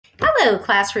Hello,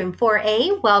 Classroom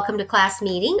 4A. Welcome to class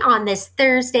meeting on this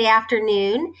Thursday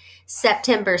afternoon,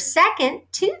 September 2nd,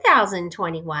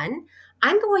 2021.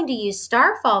 I'm going to use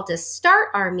Starfall to start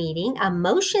our meeting, a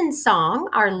motion song.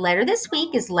 Our letter this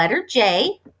week is letter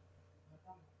J.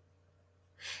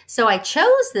 So I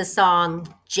chose the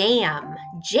song Jam.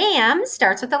 Jam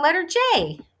starts with the letter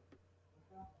J.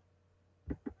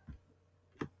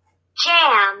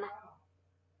 Jam.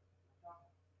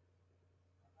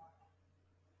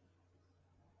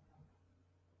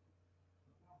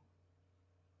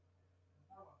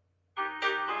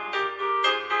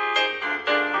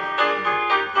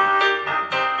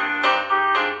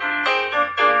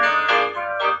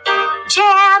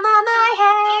 Jam on my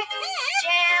hair,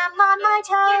 jam on my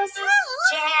toes,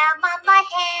 jam on my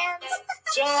hands,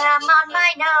 jam on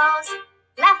my nose,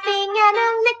 laughing and a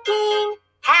licking,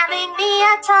 having me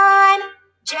a time.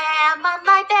 Jam on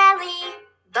my belly,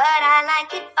 but I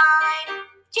like it fine.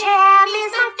 Jam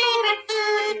is my favorite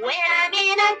food. When I'm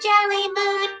in a jelly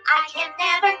mood, I can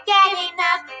never get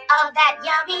enough of that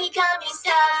yummy gummy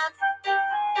stuff.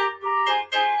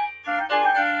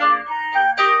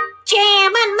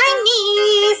 Jam on my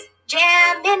knees,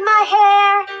 jam in my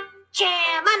hair,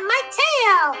 jam on my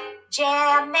tail,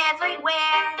 jam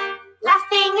everywhere.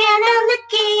 Laughing and a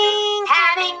licking,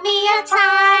 having me a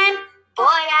time. Boy,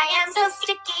 I am so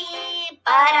sticky,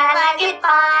 but I like it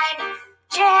fine.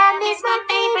 Jam is my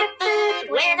favorite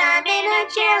food. When I'm in a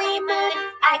jelly mood,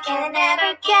 I can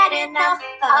never get enough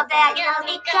of that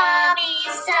yummy gummy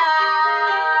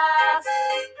stuff.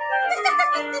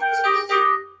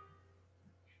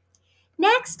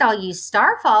 Next, I'll use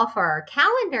Starfall for our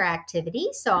calendar activity,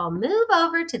 so I'll move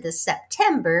over to the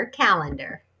September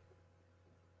calendar.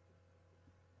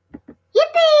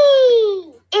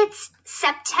 Yippee! It's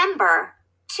September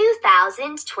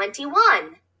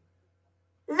 2021.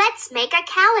 Let's make a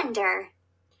calendar.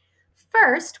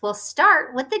 First, we'll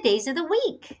start with the days of the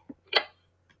week.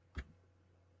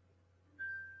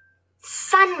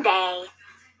 Sunday,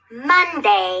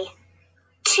 Monday,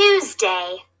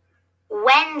 Tuesday,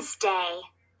 Wednesday,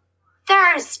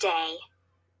 Thursday,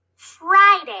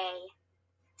 Friday,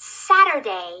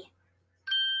 Saturday.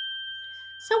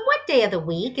 So what day of the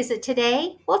week is it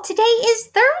today? Well, today is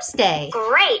Thursday.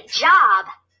 Great job!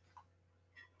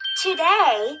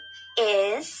 Today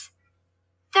is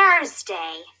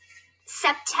Thursday,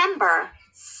 September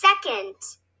 2nd,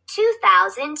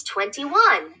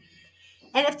 2021.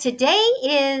 And if today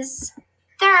is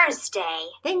Thursday,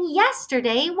 then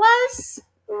yesterday was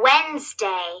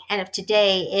Wednesday. And if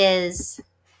today is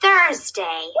Thursday,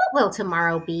 what will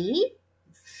tomorrow be?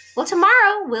 Well,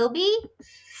 tomorrow will be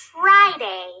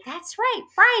Friday. That's right,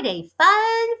 Friday,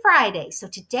 fun Friday. So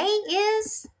today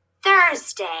is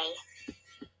Thursday,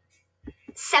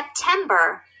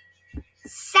 September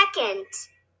 2nd,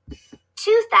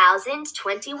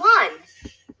 2021.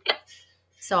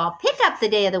 So I'll pick up the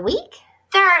day of the week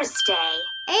Thursday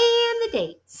and the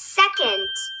date. 2nd.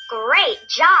 Great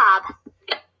job!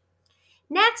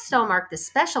 Next, I'll mark the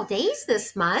special days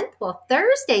this month. Well,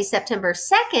 Thursday, September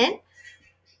 2nd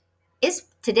is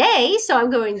today, so I'm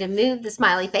going to move the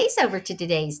smiley face over to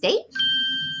today's date.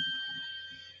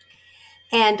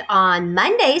 And on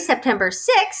Monday, September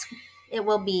 6th, it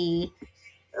will be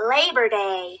Labor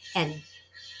Day. And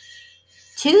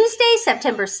Tuesday,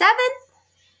 September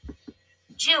 7th,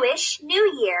 Jewish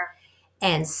New Year.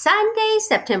 And Sunday,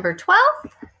 September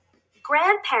 12th,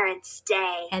 Grandparents'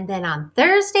 Day. And then on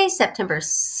Thursday, September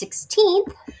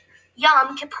 16th,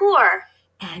 Yom Kippur.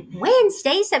 And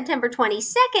Wednesday, September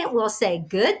 22nd, we'll say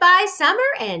goodbye summer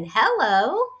and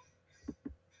hello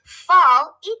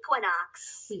Fall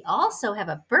Equinox. We also have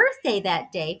a birthday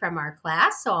that day from our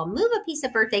class, so I'll move a piece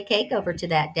of birthday cake over to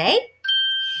that day.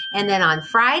 And then on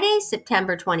Friday,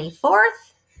 September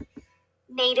 24th,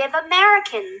 Native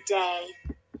American Day.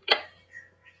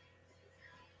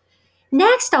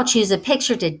 Next, I'll choose a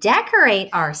picture to decorate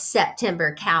our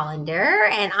September calendar,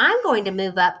 and I'm going to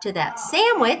move up to that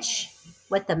sandwich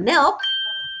with the milk.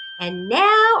 And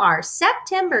now our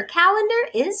September calendar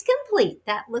is complete.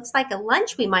 That looks like a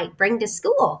lunch we might bring to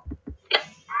school.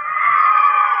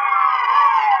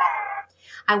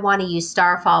 I want to use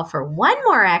Starfall for one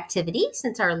more activity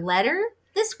since our letter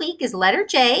this week is letter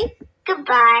J.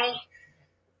 Goodbye.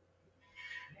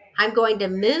 I'm going to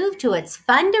move to its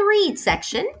fun to read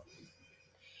section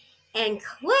and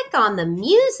click on the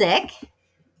music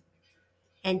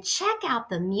and check out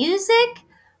the music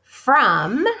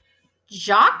from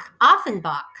Jacques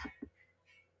Offenbach.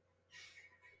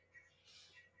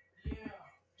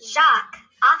 Jacques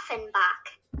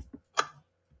Offenbach.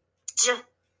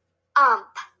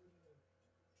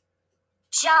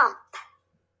 Jump.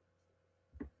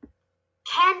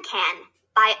 Can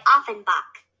by Offenbach.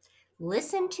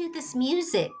 Listen to this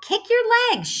music. Kick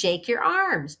your legs, shake your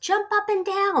arms, jump up and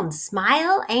down,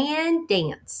 smile and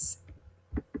dance.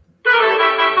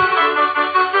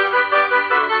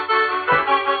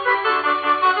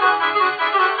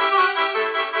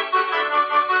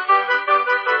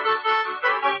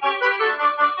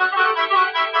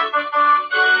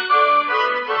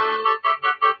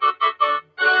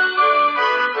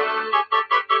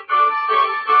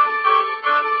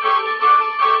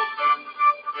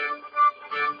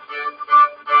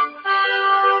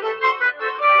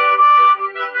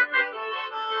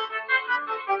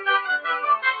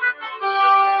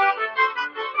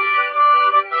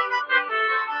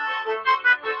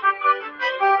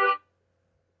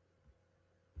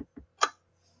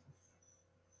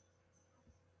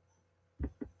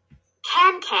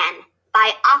 Can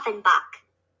by Offenbach.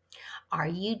 Are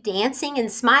you dancing and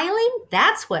smiling?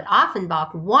 That's what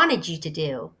Offenbach wanted you to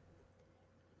do.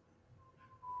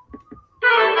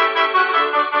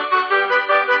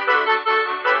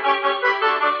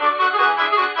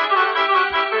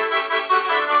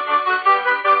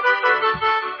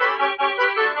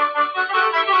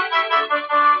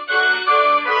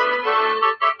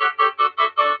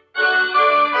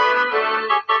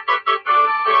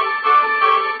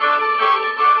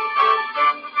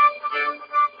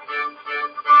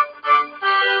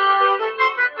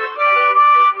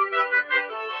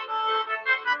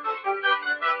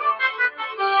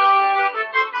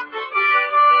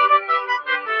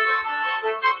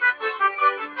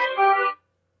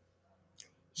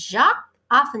 Jacques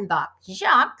Offenbach.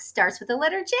 Jacques starts with the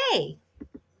letter J.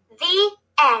 The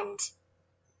end.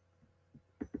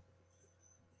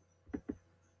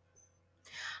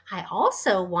 I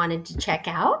also wanted to check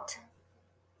out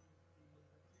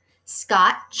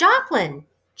Scott Joplin.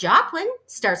 Joplin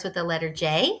starts with the letter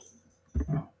J.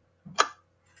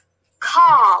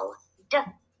 Called.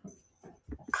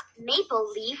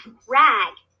 Maple Leaf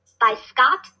Rag by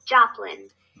Scott Joplin.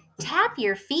 Tap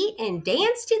your feet and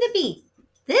dance to the beat.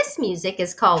 This music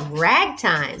is called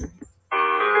ragtime.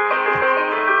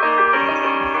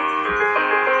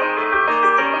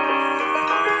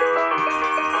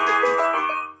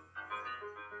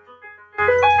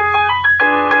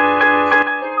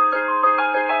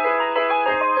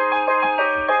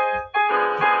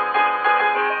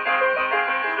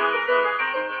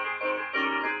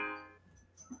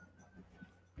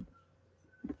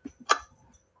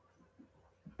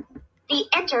 The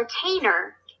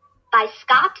Entertainer by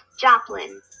Scott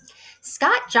Joplin.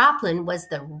 Scott Joplin was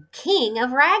the king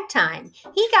of ragtime.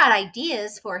 He got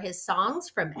ideas for his songs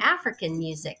from African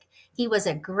music. He was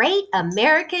a great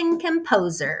American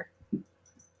composer.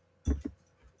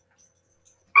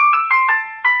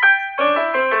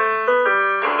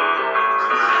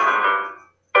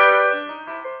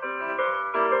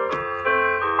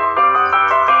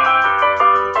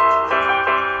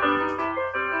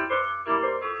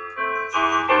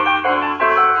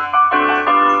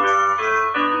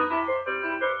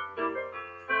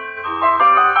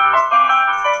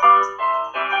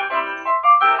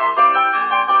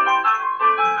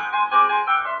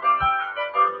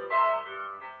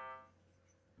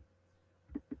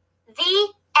 The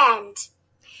end.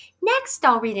 Next,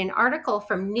 I'll read an article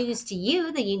from News to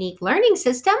You, the Unique Learning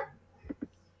System.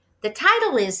 The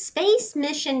title is Space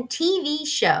Mission TV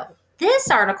Show.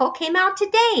 This article came out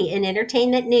today in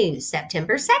Entertainment News,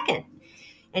 September 2nd.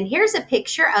 And here's a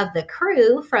picture of the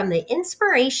crew from the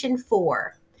Inspiration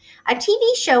 4. A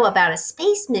TV show about a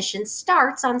space mission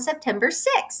starts on September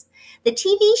 6th. The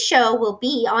TV show will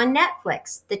be on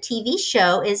Netflix. The TV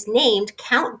show is named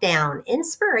Countdown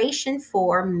Inspiration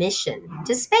 4 Mission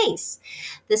to Space.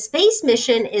 The space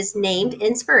mission is named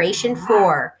Inspiration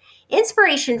 4.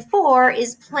 Inspiration 4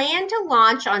 is planned to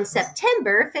launch on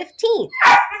September 15th.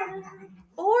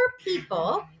 4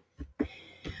 people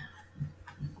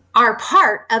are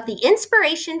part of the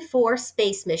Inspiration 4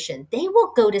 space mission. They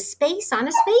will go to space on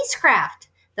a spacecraft.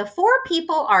 The 4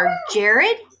 people are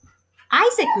Jared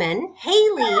Isaacman,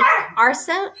 Haley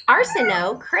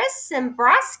Arsenault, Chris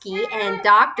Zimbrowski, and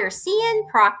Dr. Cian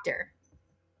Proctor.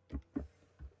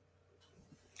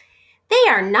 They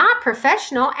are not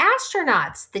professional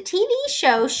astronauts. The TV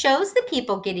show shows the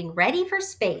people getting ready for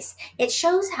space. It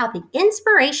shows how the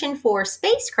Inspiration 4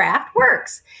 spacecraft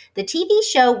works. The TV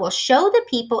show will show the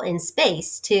people in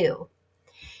space, too.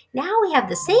 Now we have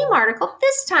the same article.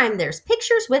 This time there's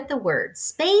pictures with the words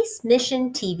Space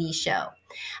Mission TV Show.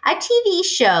 A TV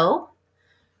show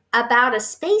about a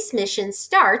space mission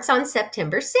starts on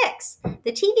September 6th.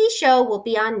 The TV show will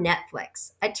be on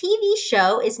Netflix. A TV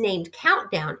show is named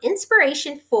Countdown,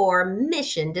 Inspiration 4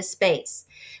 Mission to Space.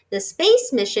 The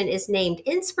space mission is named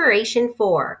Inspiration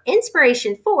 4.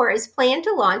 Inspiration 4 is planned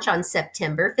to launch on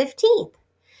September 15th.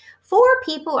 4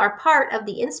 people are part of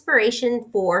the Inspiration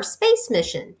 4 space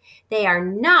mission. They are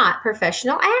not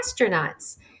professional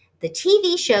astronauts. The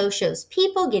TV show shows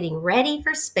people getting ready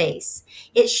for space.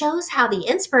 It shows how the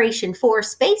Inspiration 4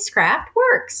 spacecraft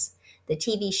works. The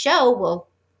TV show will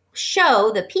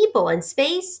show the people in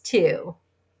space too.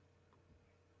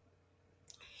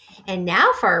 And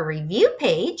now for our review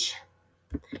page.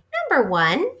 Number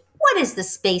 1, what is the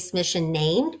space mission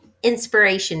named?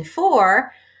 Inspiration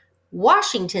 4,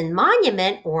 Washington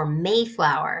Monument or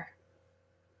Mayflower.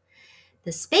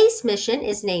 The space mission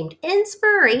is named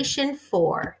Inspiration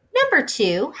 4. Number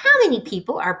 2, how many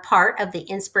people are part of the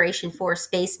Inspiration 4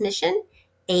 space mission?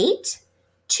 8,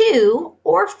 2,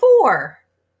 or 4?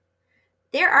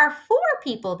 There are 4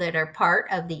 people that are part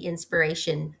of the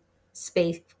Inspiration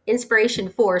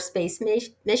 4 space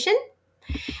mission.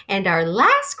 And our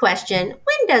last question,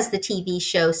 when does the TV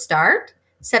show start?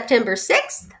 September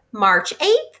 6th, March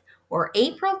 8th, or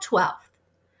April 12th?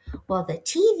 Well, the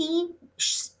TV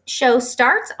show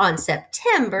starts on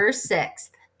September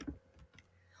 6th.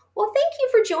 Well, thank you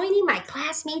for joining my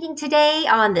class meeting today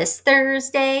on this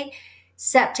Thursday,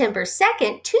 September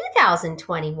 2nd,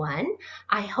 2021.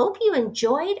 I hope you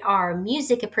enjoyed our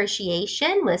music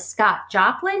appreciation with Scott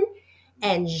Joplin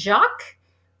and Jacques,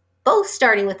 both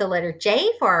starting with the letter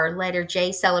J for our letter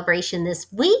J celebration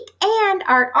this week, and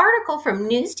our article from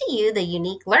News to You, the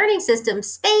Unique Learning System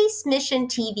Space Mission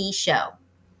TV show.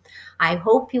 I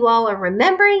hope you all are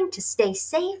remembering to stay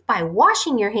safe by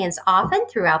washing your hands often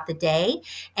throughout the day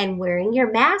and wearing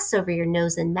your masks over your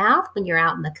nose and mouth when you're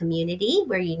out in the community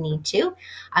where you need to.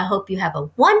 I hope you have a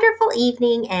wonderful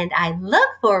evening, and I look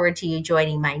forward to you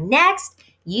joining my next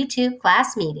YouTube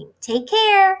class meeting. Take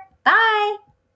care. Bye.